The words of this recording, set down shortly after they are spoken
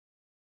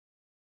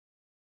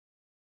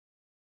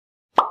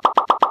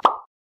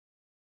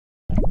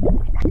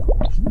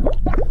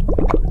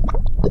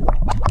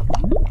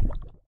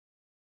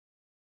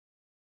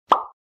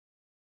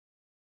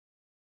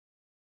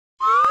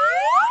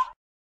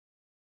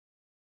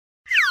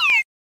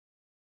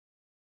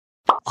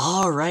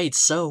Alright,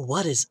 so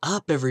what is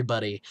up,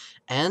 everybody?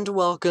 And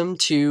welcome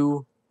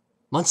to,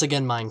 once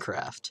again,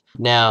 Minecraft.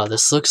 Now,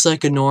 this looks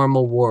like a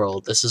normal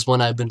world. This is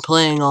one I've been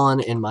playing on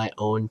in my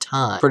own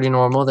time. Pretty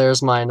normal.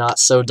 There's my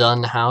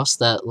not-so-done house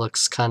that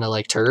looks kind of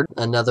like turd.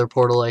 Another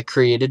portal I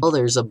created. Oh,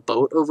 there's a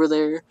boat over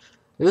there.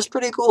 It was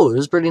pretty cool. It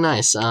was pretty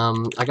nice.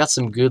 I got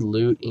some good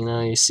loot,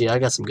 you see, I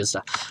got some good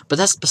stuff. But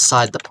that's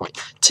beside the point.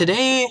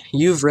 Today,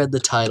 you've read the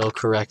title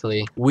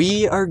correctly.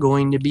 We are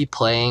going to be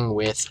playing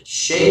with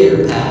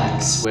shader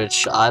packs,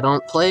 which I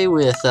don't play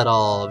with at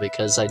all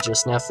because I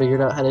just now figured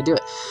out how to do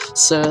it.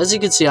 So, as you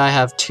can see, I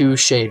have two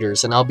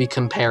shaders, and I'll be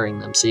comparing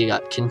them. So you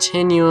got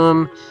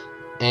Continuum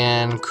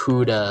and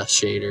CUDA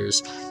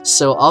shaders.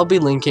 So I'll be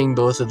linking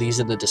both of these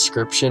in the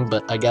description,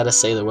 but I gotta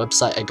say the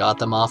website I got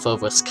them off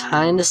of was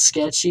kinda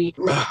sketchy.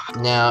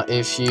 Now,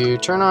 if you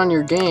turn on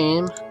your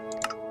game,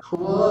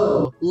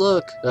 whoa,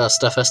 look,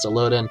 stuff has to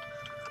load in.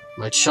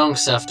 My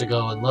chunks have to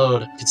go and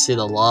load. You can see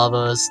the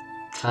lava is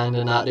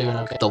kinda not doing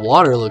okay. The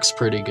water looks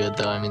pretty good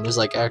though. I mean, there's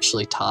like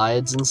actually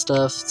tides and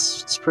stuff.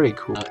 It's pretty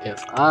cool.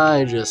 If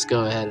I just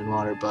go ahead and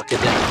water bucket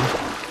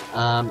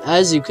down,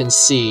 as you can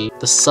see,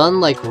 the sun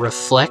like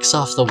reflects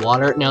off the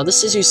water. Now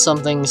this is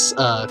something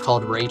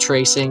called ray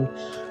tracing,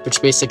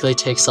 which basically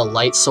takes a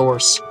light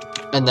source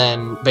and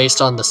then based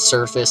on the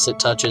surface it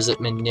touches, it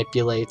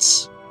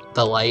manipulates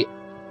the light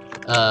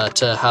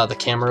to how the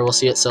camera will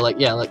see it. So like,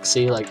 yeah, like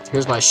see, like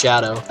here's my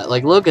shadow.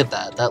 Like look at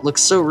that. That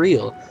looks so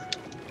real.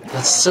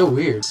 That's so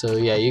weird. So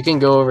yeah, you can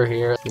go over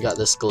here. You got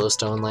this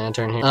glowstone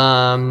lantern here.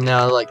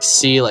 Now like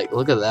see, like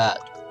look at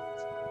that.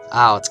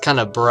 Ow, it's kind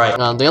of bright.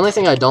 The only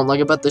thing I don't like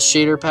about this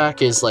shader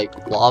pack is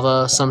like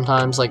lava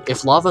sometimes. Like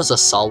if lava's a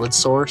solid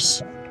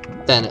source,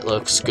 then it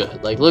looks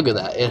good. Like look at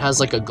that. It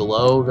has like a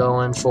glow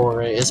going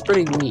for it. It's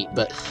pretty neat.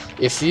 But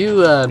if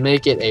you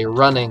make it a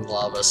running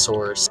lava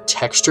source,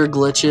 texture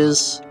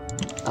glitches.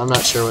 I'm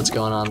not sure what's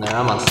going on there.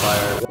 I'm on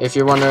fire. If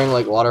you're wondering,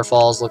 like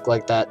waterfalls look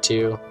like that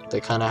too. They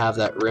kind of have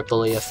that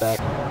ripply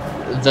effect.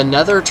 The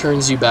nether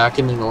turns you back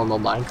into normal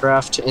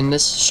Minecraft in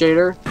this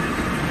shader.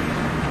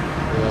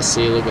 Yeah,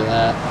 see, look at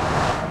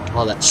that.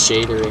 All that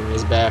shadering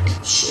is back.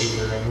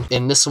 Shadering.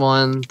 In this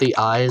one, the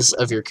eyes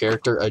of your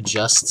character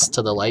adjusts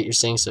to the light you're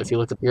seeing. So if you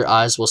look at your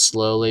eyes will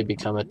slowly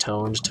become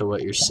attuned to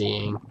what you're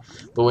seeing.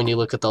 But when you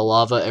look at the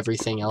lava,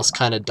 everything else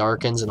kind of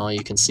darkens and all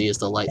you can see is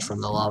the light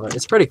from the lava.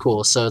 It's pretty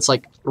cool. So it's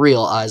like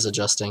real eyes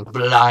adjusting.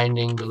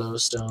 Blinding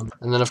glowstone.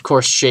 And then of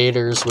course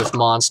shaders with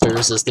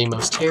monsters is the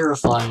most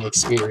terrifying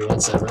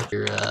experience ever.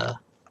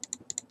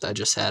 I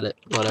just had it.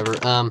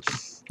 Whatever.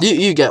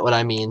 You get what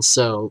I mean.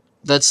 So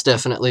that's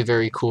definitely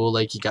very cool.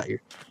 Like you got your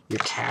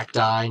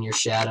cacti and your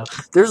shadow.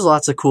 There's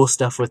lots of cool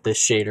stuff with this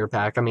shader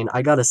pack. I mean,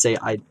 I gotta say,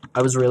 I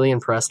was really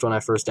impressed when I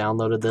first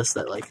downloaded this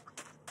that like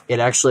it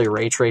actually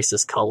ray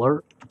traces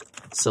color.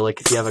 So like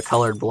if you have a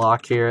colored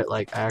block here, it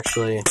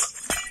actually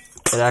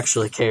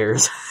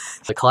cares.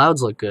 The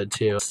clouds look good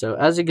too. So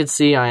as you can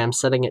see, I am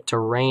setting it to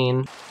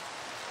rain.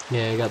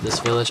 Yeah, I got this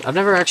village. I've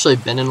never actually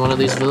been in one of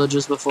these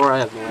villages before. I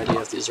have no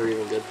idea if these are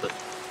even good, but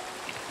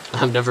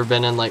I've never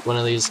been in like one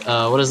of these,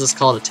 what is this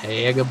called? A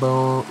taiga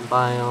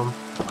biome?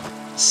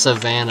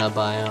 Savanna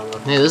biome.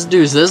 Hey, this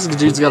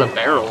dude's got a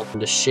barrel.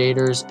 Into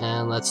shaders,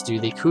 and let's do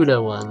the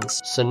CUDA ones.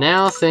 So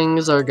now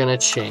things are gonna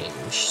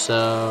change.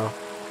 So,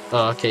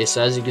 okay,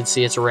 so as you can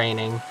see, it's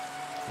raining.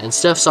 And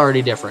stuff's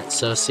already different.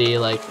 So see,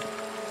 like,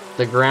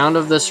 the ground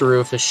of this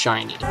roof is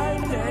shiny.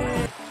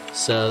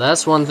 So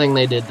that's one thing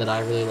they did that I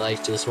really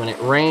liked, is when it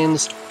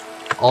rains,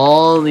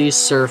 all these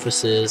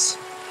surfaces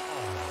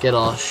get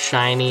all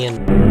shiny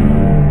and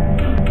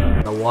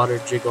the water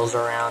jiggles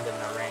around in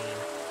the rain.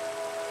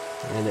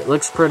 And it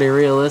looks pretty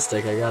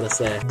realistic, I gotta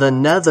say. The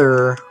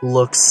nether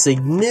looks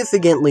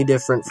significantly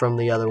different from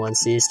the other one.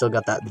 See, you still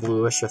got that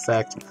bluish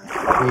effect.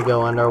 You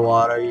go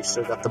underwater, you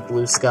still got the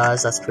blue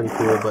skies, that's pretty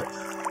cool.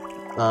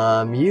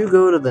 But you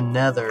go to the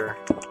nether,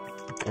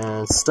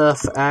 and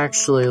stuff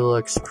actually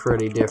looks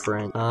pretty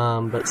different.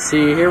 But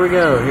see, here we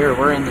go. Here,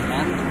 we're in the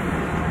end.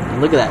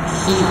 And look at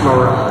that heat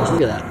mirage.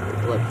 Look at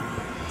that. Look.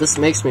 This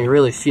makes me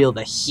really feel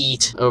the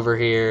heat over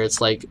here.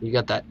 It's like you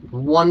got that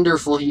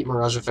wonderful heat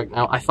mirage effect.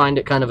 Now, I find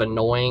it kind of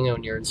annoying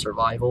when you're in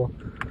survival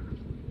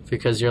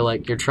because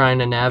you're trying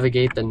to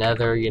navigate the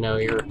nether, you know,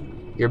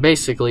 you're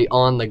basically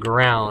on the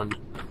ground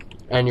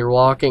and you're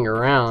walking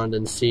around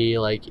and see,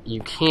 like,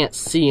 you can't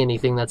see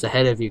anything that's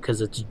ahead of you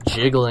because it's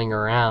jiggling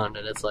around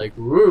and it's like,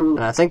 woo.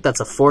 And I think that's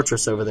a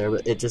fortress over there,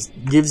 but it just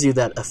gives you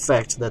that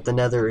effect that the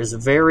nether is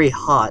very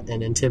hot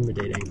and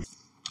intimidating.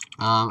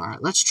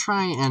 Alright, let's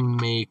try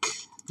and make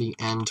the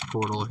end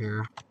portal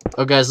here.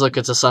 Oh guys, look,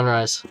 it's a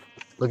sunrise.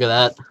 Look at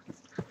that.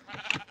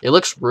 It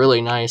looks really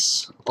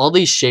nice. All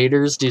these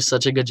shaders do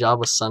such a good job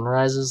with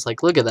sunrises.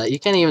 Like, look at that. You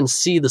can't even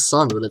see the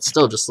sun, but it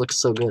still just looks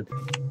so good.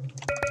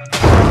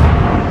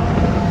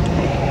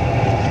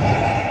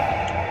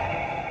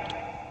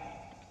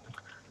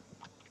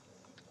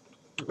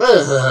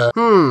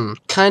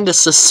 Kinda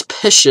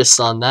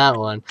suspicious on that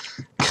one.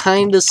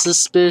 Kinda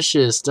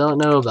suspicious. Don't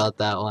know about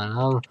that one.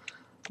 I'm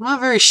not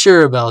very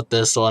sure about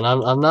this one.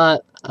 I'm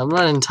not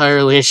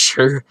entirely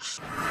sure.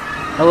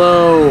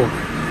 Hello!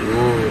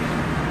 Ooh.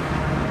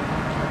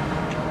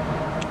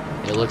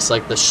 It looks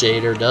like the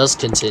shader does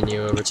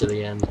continue over to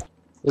the end.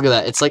 Look at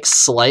that, it's like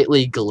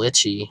slightly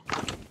glitchy.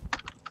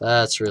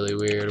 That's really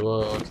weird.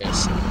 Whoa, okay,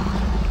 so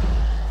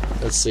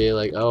let's see,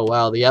 like, oh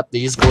wow, yep,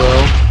 these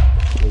glow.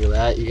 Look at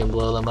that, you can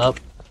blow them up.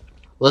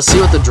 Let's see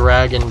what the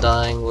dragon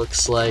dying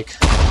looks like.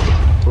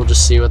 We'll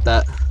just see what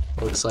that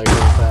looks like real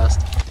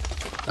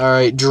fast.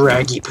 Alright,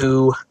 Draggy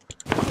Poo.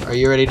 Are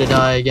you ready to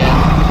die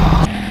again?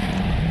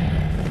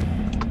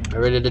 Are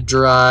you ready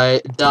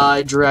to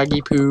die,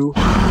 Draggy Poo?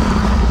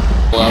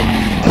 Love.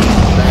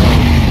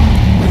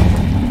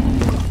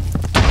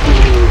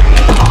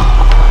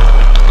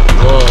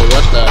 Whoa,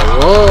 what the?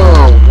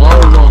 Whoa,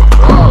 whoa, whoa,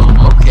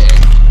 whoa, okay.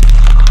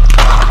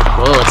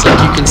 Whoa, it's like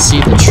you can see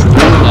the true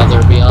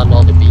nether beyond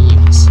all the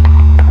beams.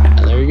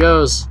 And there he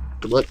goes.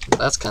 Look,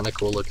 that's kind of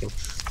cool looking.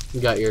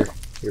 You got your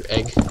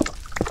egg.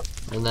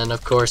 And then,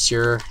 of course,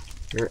 your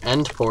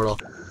end portal.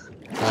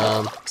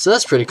 So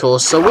that's pretty cool.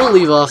 So we'll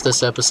leave off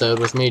this episode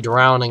with me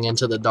drowning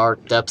into the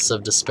dark depths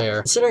of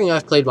despair. Considering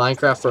I've played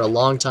Minecraft for a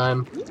long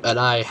time, and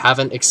I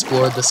haven't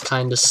explored this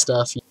kind of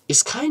stuff,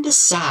 it's kind of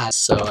sad.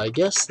 So I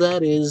guess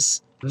that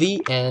is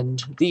the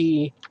end.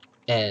 The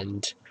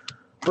end.